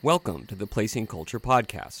Welcome to the Placing Culture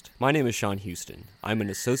podcast. My name is Sean Houston. I'm an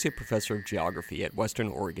associate professor of geography at Western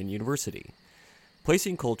Oregon University.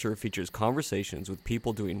 Placing Culture features conversations with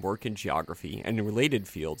people doing work in geography and in related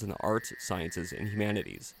fields in the arts, sciences, and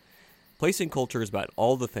humanities. Placing Culture is about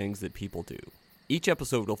all the things that people do. Each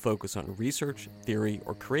episode will focus on research, theory,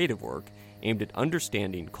 or creative work aimed at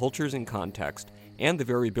understanding cultures and context and the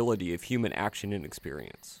variability of human action and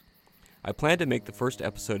experience. I plan to make the first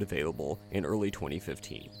episode available in early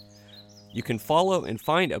 2015. You can follow and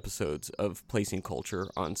find episodes of Placing Culture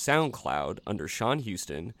on SoundCloud under Sean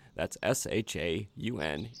Houston, that's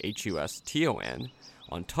ShaunHuston,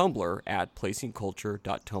 on Tumblr at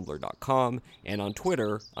placingculture.tumblr.com, and on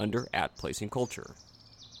Twitter under @placingculture.